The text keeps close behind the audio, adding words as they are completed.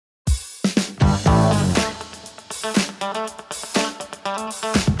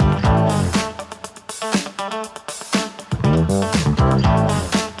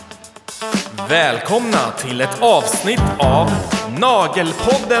Välkomna till ett avsnitt av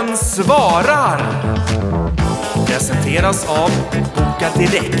Nagelpodden Svarar. Presenteras av Boka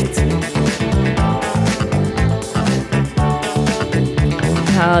Direkt.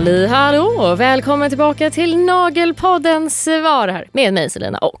 Hallå, välkommen tillbaka till Nagelpodden Svarar med mig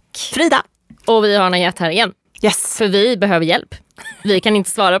Selina och Frida. Och vi har Naget här igen. Yes. För vi behöver hjälp. Vi kan inte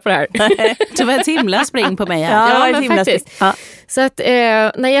svara på det här. Det var ett himla spring på mig här. Ja, men faktiskt. Ja. Så att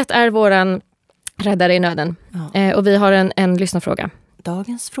Naget är våran räddare i nöden. Ja. Och vi har en lyssnarfråga.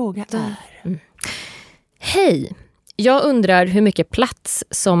 Dagens fråga är... Hej! Jag undrar hur mycket plats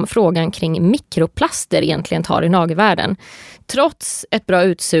som frågan kring mikroplaster egentligen tar i nagelvärlden. Trots ett bra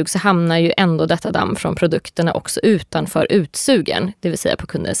utsug så hamnar ju ändå detta damm från produkterna också utanför utsugen. Det vill säga på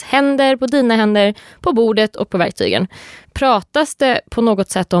kundens händer, på dina händer, på bordet och på verktygen. Pratas det på något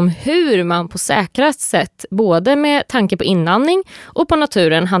sätt om hur man på säkrast sätt, både med tanke på inandning och på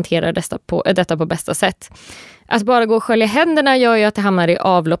naturen, hanterar detta på bästa sätt? Att bara gå och skölja händerna gör ju att det hamnar i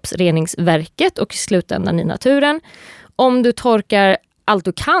avloppsreningsverket och i slutändan i naturen. Om du torkar allt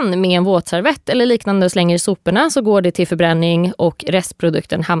du kan med en våtservett eller liknande och slänger i soporna så går det till förbränning och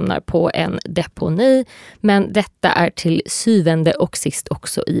restprodukten hamnar på en deponi. Men detta är till syvende och sist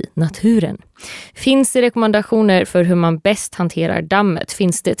också i naturen. Finns det rekommendationer för hur man bäst hanterar dammet?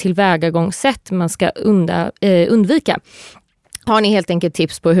 Finns det tillvägagångssätt man ska undvika? Har ni helt enkelt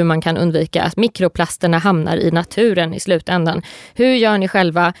tips på hur man kan undvika att mikroplasterna hamnar i naturen i slutändan? Hur gör ni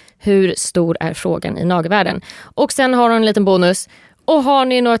själva? Hur stor är frågan i nagelvärlden? Och sen har hon en liten bonus. Och har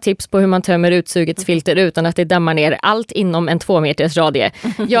ni några tips på hur man tömmer utsugets filter utan att det dammar ner allt inom en 2 meters radie?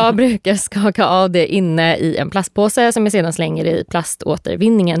 Jag brukar skaka av det inne i en plastpåse som jag sedan slänger i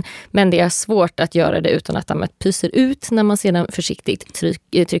plaståtervinningen. Men det är svårt att göra det utan att dammet pyser ut när man sedan försiktigt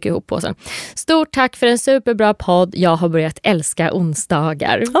trycker ihop påsen. Stort tack för en superbra podd. Jag har börjat älska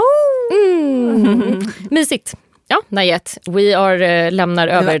onsdagar. Mysigt. Ja, Naget. Lämnar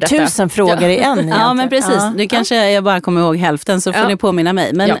över detta. 1000 frågor i en. Ja, men precis. Ja. Nu kanske jag bara kommer ihåg hälften så får ni påminna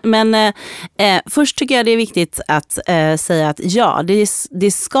mig. Men först tycker jag det är viktigt att säga att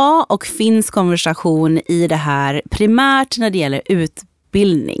det ska och finns konversation i det här primärt när det gäller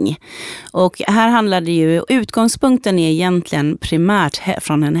utbildning. Och här handlar det ju, utgångspunkten är egentligen primärt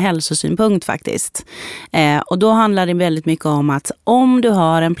från en hälsosynpunkt faktiskt. Och då handlar det väldigt mycket om att om du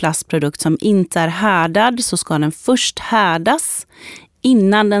har en plastprodukt som inte är härdad så ska den först härdas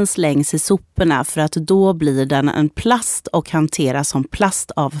innan den slängs i soporna, för att då blir den en plast och hanteras som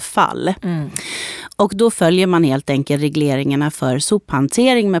plastavfall. Och då följer man helt enkelt regleringarna för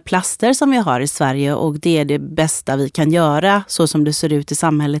sophantering med plaster som vi har i Sverige, och det är det bästa vi kan göra så som det ser ut i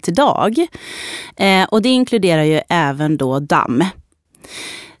samhället idag. Och det inkluderar ju även då damm.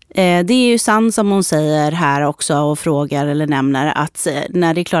 Det är ju sant som hon säger här också och frågar eller nämner att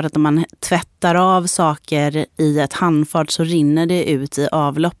när det är klart att när man tvättar av saker i ett handfat så rinner det ut i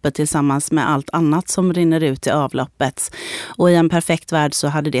avloppet tillsammans med allt annat som rinner ut i avloppet. Och i en perfekt värld så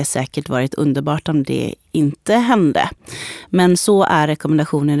hade det säkert varit underbart om det inte hände. Men så är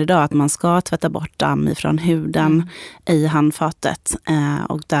rekommendationen idag att man ska tvätta bort damm ifrån huden i handfatet.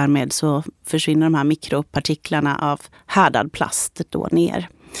 Och därmed så försvinner de här mikropartiklarna av härdad plast då ner.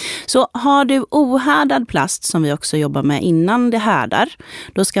 Så har du ohärdad plast som vi också jobbar med innan det härdar,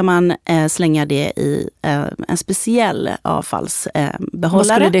 då ska man slänga det i en speciell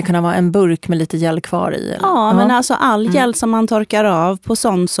avfallsbehållare. Skulle det kunna vara en burk med lite gel kvar i? Eller? Ja, men alltså all gel som man torkar av på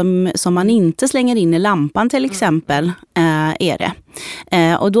sånt som man inte slänger in i lampan till exempel är det.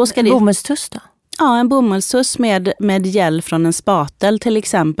 Och då ska det... Bomullstuss då? Ja, en bomullstuss med gel från en spatel till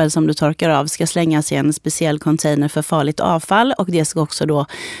exempel som du torkar av ska slängas i en speciell container för farligt avfall, och det ska också då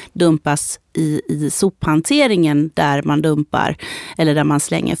dumpas i sophanteringen där man dumpar eller där man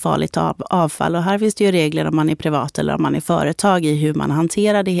slänger farligt avfall. Och här finns det ju regler om man är privat eller om man är företag i hur man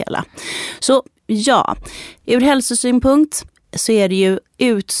hanterar det hela. Så ja, ur hälsosynpunkt så är det ju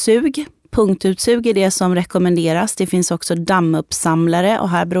utsug. Punktutsug är det som rekommenderas. Det finns också dammuppsamlare, och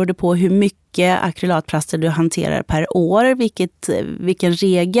här beror det på hur mycket akrylatplaster du hanterar per år, vilken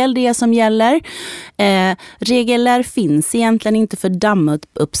regel det är som gäller. Regler finns egentligen inte för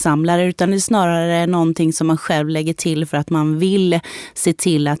dammuppsamlare, utan det är snarare någonting som man själv lägger till för att man vill se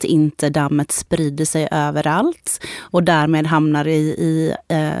till att inte dammet sprider sig överallt och därmed hamnar i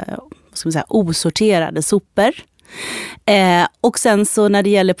osorterade sopor. Och sen så när det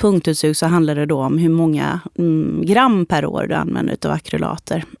gäller punktutsug så handlar det då om hur många gram per år du använder av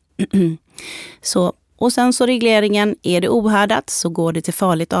akrylater. Så, och sen så regleringen, är det ohärdat så går det till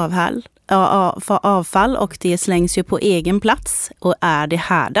farligt avfall och det slängs ju på egen plats, och är det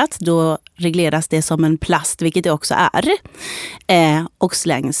härdat då regleras det som en plast, vilket det också är. Och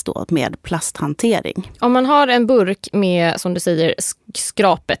slängs då med plasthantering. Om man har en burk med, som du säger,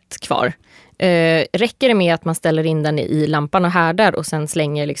 skrapet kvar, räcker det med att man ställer in den i lampan och härdar och sen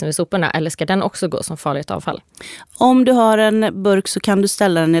slänger liksom i soporna, eller ska den också gå som farligt avfall? Om du har en burk så kan du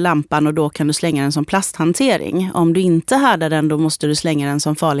ställa den i lampan och då kan du slänga den som plasthantering. Om du inte härdar den, då måste du slänga den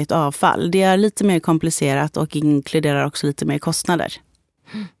som farligt avfall. Det är lite mer komplicerat och inkluderar också lite mer kostnader.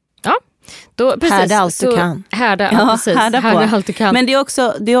 Ja. Då, precis, härda allt du kan. Härda allt du kan. Men det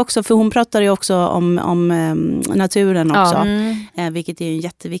är också för hon pratar ju också om naturen också. Vilket är en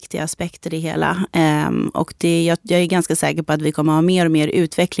jätteviktig aspekt i det hela. Och jag är ganska säker på att vi kommer ha mer och mer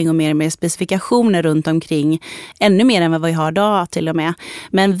utveckling och mer specifikationer runt omkring. Ännu mer än vad vi har idag till och med.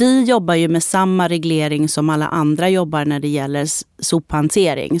 Men vi jobbar ju med samma reglering som alla andra jobbar när det gäller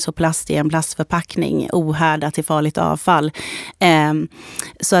sophantering. Så plast i en plastförpackning, ohärdat till farligt avfall.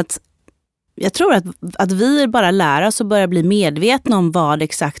 Så att jag tror att vi bara lär oss och börjar bli medvetna om vad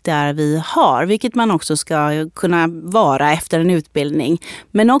exakt det är vi har. Vilket man också ska kunna vara efter en utbildning.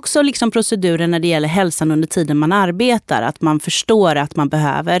 Men också liksom proceduren när det gäller hälsan under tiden man arbetar. Att man förstår att man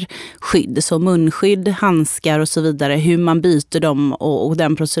behöver skydd. Så munskydd, handskar och så vidare. Hur man byter dem och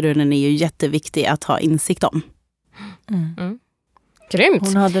den proceduren är ju jätteviktig att ha insikt om. Grymt.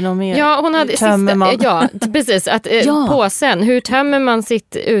 Hon hade nog mer. Ja, hon hade ja, precis. Att, påsen, hur tömmer man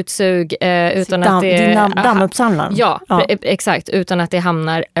sitt utsug utan att det... Dammuppsamlaren. Ja, exakt. Utan att det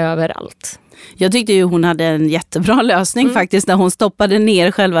hamnar överallt. Jag tyckte ju hon hade en jättebra lösning faktiskt när hon stoppade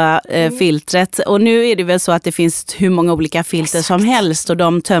ner själva filtret. Och nu är det väl så att det finns hur många olika filter som helst och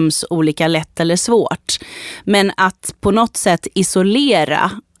de töms olika lätt eller svårt. Men att på något sätt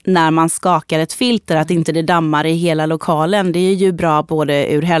isolera när man skakar ett filter, att inte det dammar i hela lokalen, det är ju bra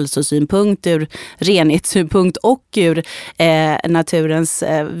både ur hälsosynpunkt, ur renhetssynpunkt och ur naturens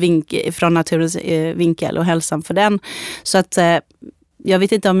vinkel och hälsan för den. Så att jag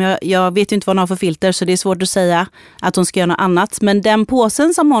vet inte jag vet inte vad hon har för filter, så det är svårt att säga att hon ska göra något annat. Men den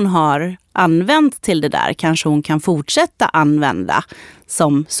påsen som hon har använt till det där kanske hon kan fortsätta använda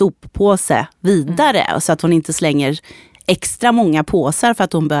som soppåse vidare, så att hon inte slänger extra många påsar för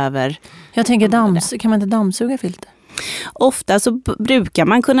att hon behöver... Jag tänker kan man inte dammsuga filter? Ofta så brukar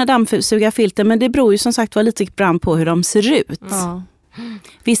man kunna dammsuga filter, men det beror ju som sagt lite grann på hur de ser ut. Ja.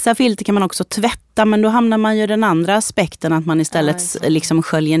 Vissa filter kan man också tvätta, men då hamnar man ju den andra aspekten att man istället liksom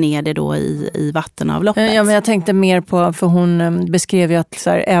sköljer ner det då i vattenavloppet. Ja, men jag tänkte mer på, för hon beskrev ju att så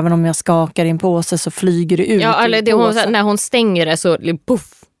här, även om jag skakar i en påse så flyger det ut. Ja, eller det när hon stänger det så puff.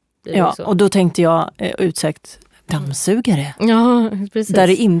 Ja, så. Och då tänkte jag utsökt dammsugare. Ja, precis. Där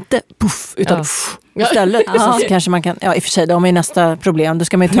det inte puff, utan istället. Så kanske man kan, i och för sig, de är nästa problem. Då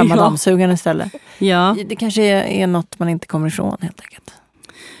ska man ju tömma dammsugaren istället. Ja. Det kanske är något man inte kommer ifrån helt enkelt.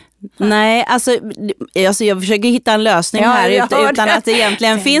 Nej, alltså jag försöker hitta en lösning här utan att det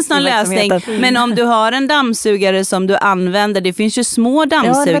egentligen finns någon lösning. Men om du har en dammsugare som du använder, det finns ju små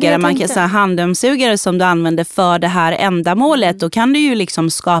dammsugare, man kan säga handdammsugare som du använder för det här ändamålet, då kan du ju liksom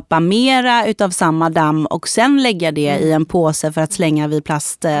skapa mera utav samma damm och sen lägga det i en påse för att slänga vid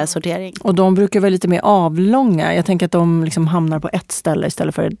plastsortering. Och de brukar vara lite mer avlånga. Jag tänker att de liksom hamnar på ett ställe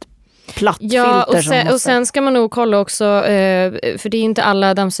istället för ett plattfilter. Ja, och sen ska man nog kolla också, för det är inte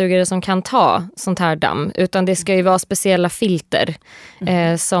alla dammsugare som kan ta sånt här damm, utan det ska ju vara speciella filter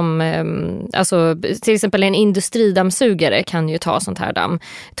som, alltså till exempel en industridammsugare kan ju ta sånt här damm.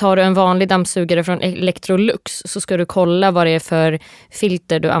 Tar du en vanlig dammsugare från Electrolux så ska du kolla vad det är för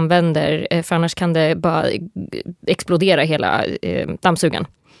filter du använder, för annars kan det bara explodera hela dammsugaren.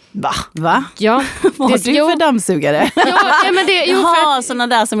 Va? Ja. Vad har du för dammsugare? Sådana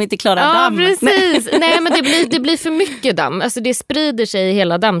där som inte klarar damm. Ja, precis. Nej, men det blir för mycket damm. Alltså det sprider sig i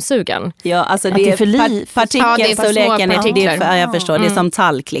hela dammsugaren. Ja, alltså det är partikelstorleken. Jag förstår, det är som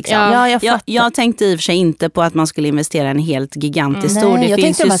talk liksom. Ja, jag tänkte i och för sig inte på att man skulle investera en helt gigantiskt stor. Det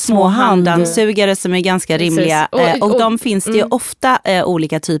finns ju små handdammsugare som är ganska rimliga. Och de finns det ju ofta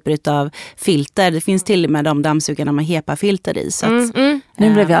olika typer av filter. Det finns till och med de dammsugarna med HEPA-filter i. Så att,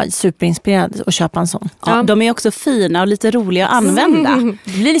 nu blev jag superinspirerad att köpa en sån. Ja, de är också fina och lite roliga att använda.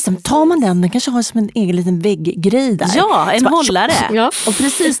 Det blir liksom, tar man den kanske har som en egen liten vägggrej där. Ja, en hållare. Ja. Och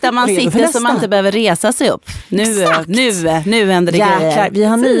precis där man sitter så man inte behöver resa sig upp. Nu händer det grejer. Vi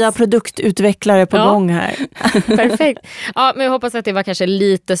har nya produktutvecklare på gång här. Perfekt. Ja, men jag hoppas att det var kanske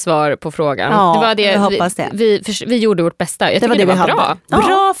lite svar på frågan. Ja, det var det, jag hoppas det. Vi gjorde vårt bästa. Jag tycker det var bra.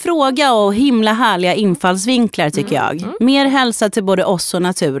 Bra fråga och himla härliga infallsvinklar tycker jag. Mer hälsa till både oss och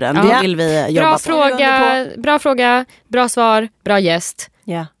naturen. Det vill vi jobba på. Bra fråga, bra svar, bra gäst.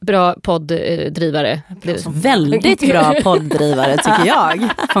 Yeah. Bra podddrivare. Väldigt bra podddrivare tycker jag.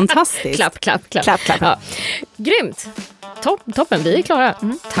 Fantastiskt. Klapp. Ja. Grymt. Toppen, vi är klara.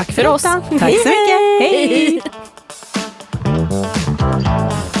 Tack för oss. Tack så mycket. Hej.